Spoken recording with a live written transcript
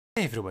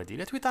Hey everybody,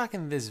 let me talk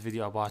in this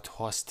video about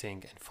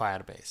hosting in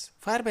Firebase.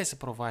 Firebase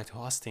provides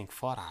hosting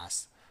for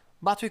us,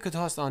 but we could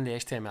host only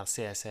HTML,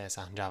 CSS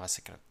and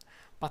JavaScript.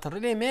 But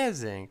really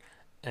amazing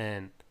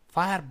in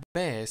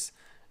Firebase,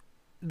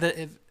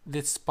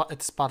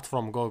 it's part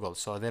from Google,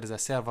 so there is a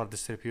server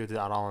distributed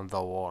around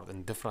the world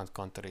in different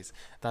countries.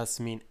 That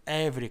means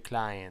every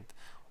client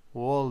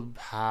will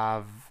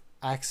have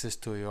access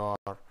to your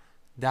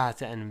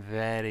data and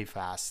very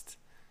fast,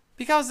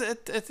 because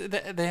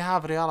they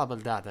have reliable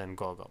data in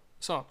Google.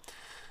 So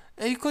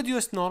you could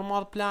use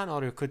normal plan,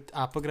 or you could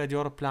upgrade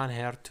your plan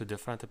here to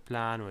different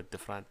plan with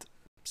different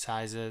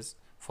sizes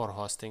for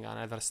hosting and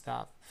other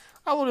stuff.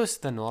 I will use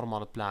the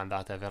normal plan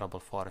that available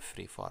for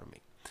free for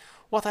me.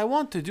 What I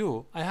want to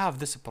do, I have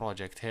this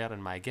project here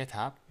in my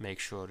GitHub. Make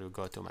sure you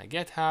go to my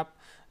GitHub,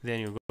 then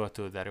you go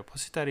to the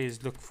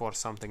repositories, look for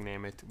something,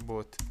 name it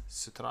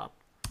bootstrap.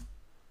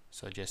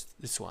 So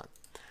just this one.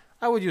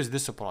 I would use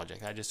this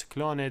project. I just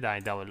clone it, I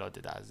download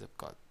it as zip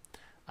code.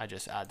 I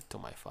just add it to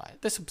my file.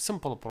 This is a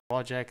simple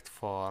project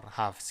for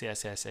have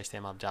CSS,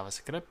 HTML,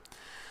 JavaScript.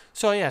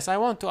 So yes, I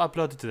want to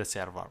upload it to the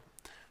server.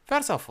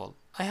 First of all,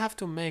 I have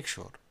to make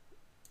sure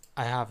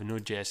I have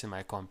Node.js in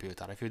my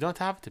computer. If you don't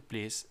have it,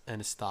 please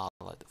install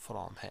it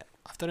from here.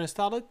 After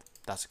install it,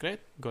 that's great.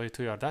 Go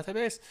to your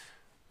database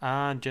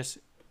and just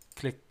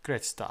click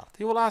create start.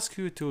 He will ask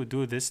you to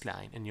do this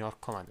line in your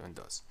command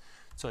windows.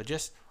 So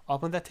just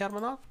open the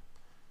terminal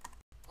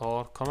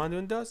or command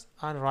windows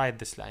and write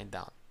this line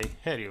down.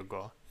 Here you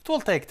go. It will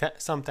take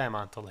some time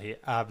until he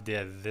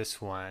updates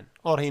this one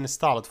or he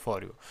install it for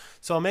you.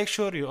 So make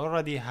sure you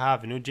already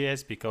have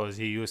Node.js, because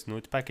he used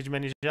Node Package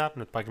Manager.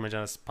 Node Package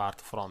Manager is part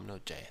from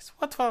Node.js.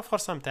 But for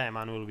some time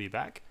and we'll be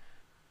back.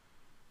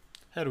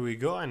 Here we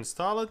go,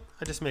 install it.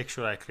 I just make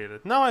sure I clear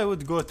it. Now I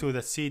would go to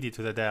the CD,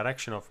 to the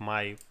direction of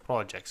my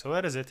project. So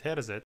where is it? Here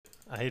is it.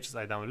 I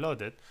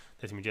download it.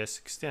 Let me just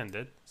extend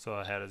it.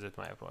 So here is it,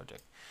 my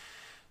project.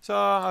 So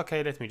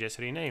okay, let me just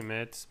rename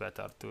it. It's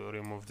better to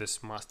remove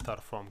this master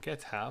from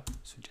GitHub.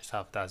 So just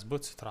have that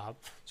bootstrap.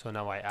 So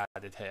now I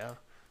add it here.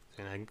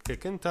 Then I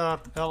click enter,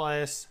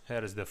 ls.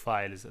 Here is the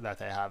files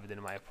that I have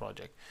in my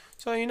project.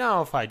 So you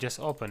know, if I just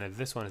open it,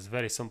 this one is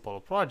very simple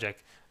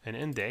project. An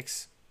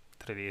index,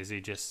 it's really easy,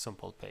 just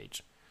simple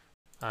page.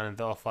 And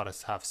the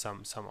offers have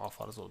some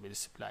offers will be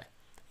displayed.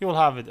 You will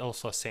have it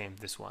also same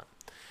this one.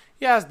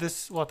 Yes,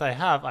 this is what I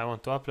have. I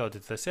want to upload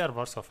it to the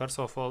server. So first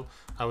of all,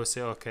 I will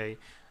say okay.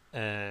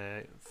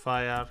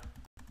 Firebase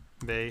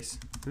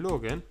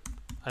login.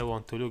 I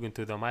want to log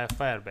into my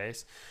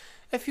Firebase.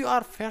 If you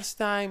are first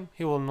time,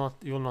 you will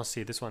not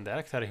see this one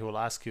directory. He will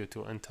ask you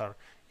to enter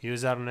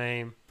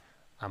username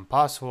and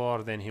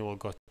password. Then he will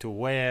go to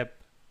web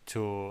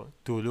to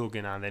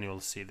login, and then you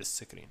will see this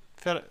screen.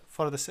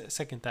 For the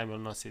second time, you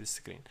will not see the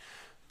screen.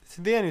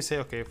 Then you say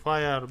okay,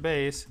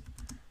 Firebase.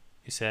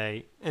 You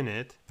say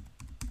init.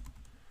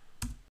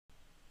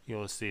 You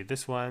will see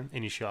this one,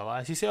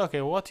 initialize. You say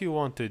okay, what do you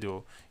want to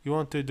do? You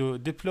want to do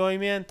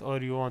deployment or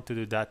you want to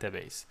do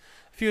database?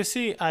 If you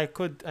see, I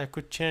could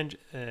change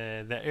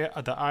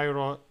the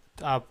arrow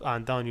up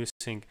and down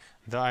using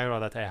the arrow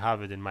that I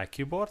have it in my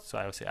keyboard. So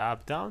I will say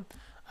up down.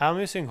 I'm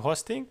using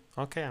hosting.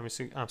 Okay, I'm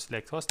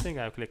select hosting.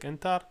 I click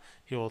enter.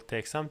 He will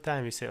take some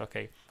time. You say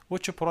okay,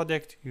 which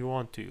product you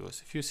want to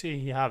use? If you see,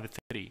 he have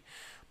 3,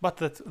 but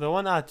the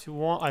one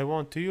I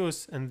want to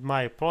use in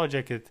my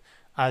project,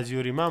 as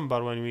you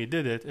remember when we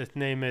did it, it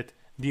named it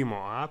demo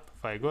app.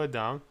 If I go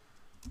down,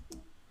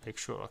 make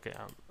sure okay,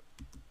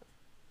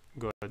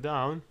 go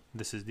down.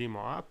 This is demo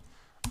app.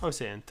 I'll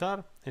say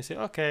enter. I say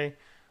okay,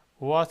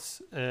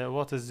 what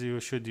is you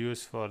should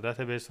use for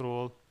database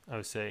rule?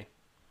 I'll say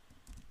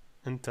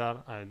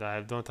enter.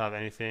 I don't have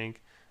anything.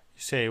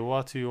 You say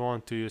what you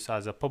want to use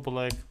as a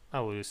public.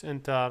 I will use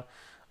enter.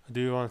 Do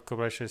you want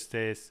corporation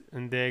states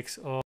index?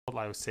 All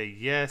I will say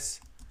yes.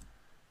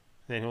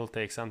 Then it will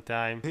take some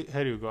time.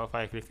 Here you go. If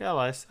I click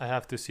ls, I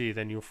have to see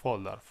the new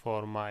folder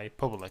for my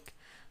public.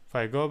 If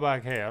I go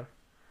back here,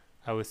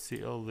 I will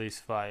see all these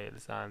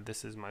files, and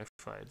this is my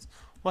files.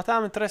 What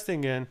I'm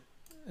interested in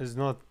is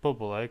not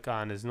public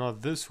and is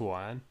not this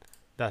one,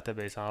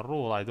 database and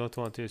rule. I don't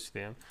want to use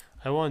them.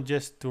 I want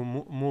just to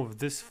move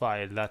this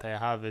file that I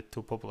have it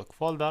to public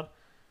folder.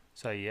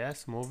 So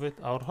yes, move it.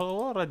 Or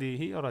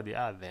he already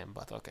add them,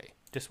 but okay,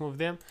 just move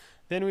them.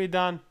 Then we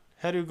done.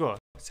 Here you go.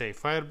 Say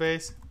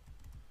Firebase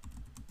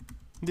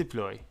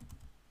deploy.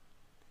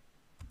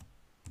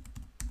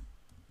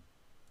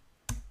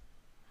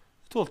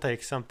 It will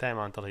take some time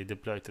until he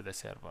deploy to the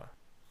server.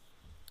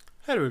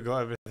 Here we go,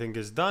 everything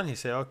is done. He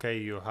say okay,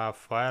 you have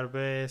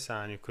Firebase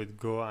and you could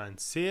go and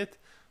see it.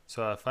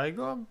 So if I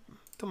go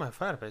to my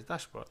Firebase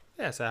dashboard,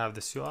 yes, I have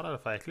this URL.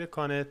 If I click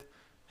on it,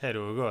 here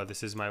we go,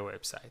 this is my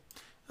website.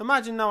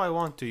 Imagine now I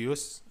want to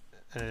use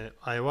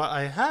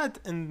I had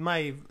in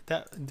my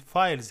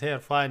files here,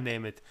 file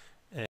name it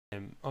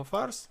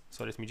offers.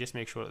 So let me just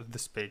make sure that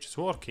this page is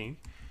working.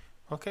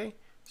 Okay,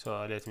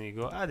 so let me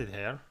go add it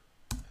here.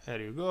 There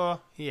you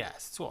go.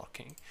 Yes, it's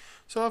working.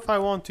 So if I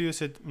want to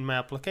use it in my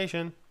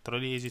application, it's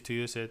really easy to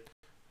use it.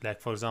 Like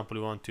for example,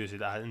 you want to use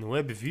it in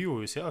web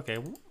view. You say, okay,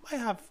 I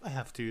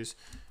have to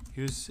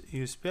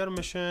use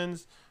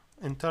permissions,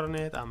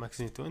 internet. I'm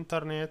accessing to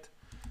internet.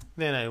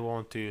 Then I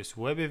want to use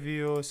web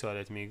view. So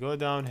let me go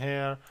down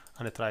here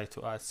and try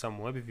to add some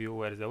web view.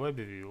 Where is the web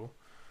view?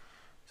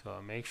 So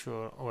make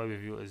sure web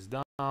view is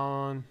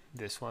down.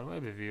 This one,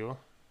 web view.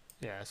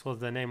 Yes,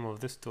 what's the name of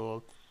this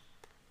tool?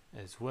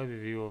 Is web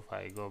view. If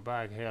I go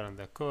back here in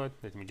the code,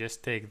 let me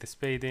just take the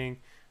spading.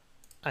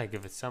 I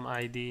give it some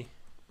ID,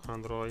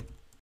 Android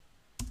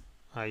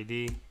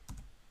ID.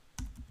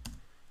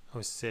 I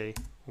would say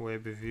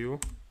web view.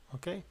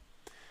 Okay.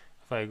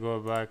 If I go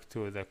back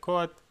to the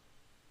code,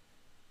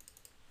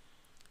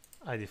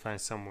 I define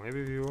some web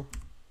view.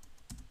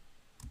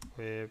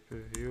 Web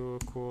view,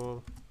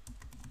 cool.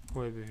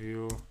 Web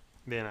view.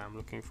 Then I'm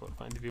looking for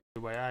find view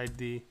by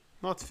ID.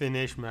 Not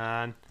finish,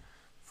 man.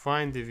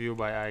 Find the view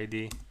by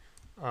ID.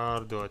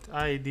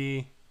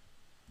 r.id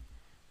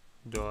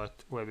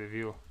dot web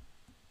view.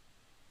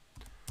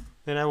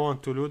 Then I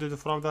want to load it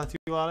from that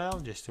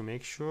URL just to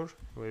make sure.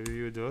 Web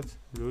view dot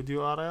load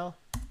URL.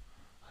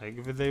 I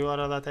give it the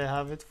URL that I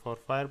have it for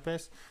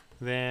Firebase.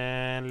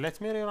 Then let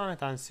me rerun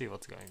it and see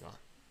what's going on.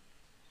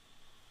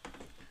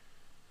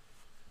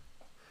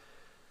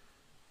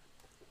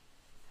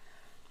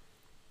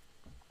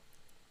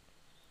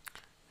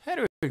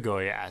 Here we go.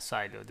 Yes,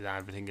 I loaded.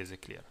 Everything is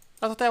clear.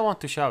 That's what I want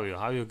to show you,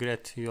 how you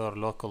get your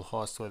local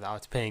host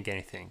without paying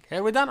anything.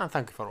 Here we're done, and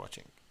thank you for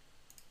watching.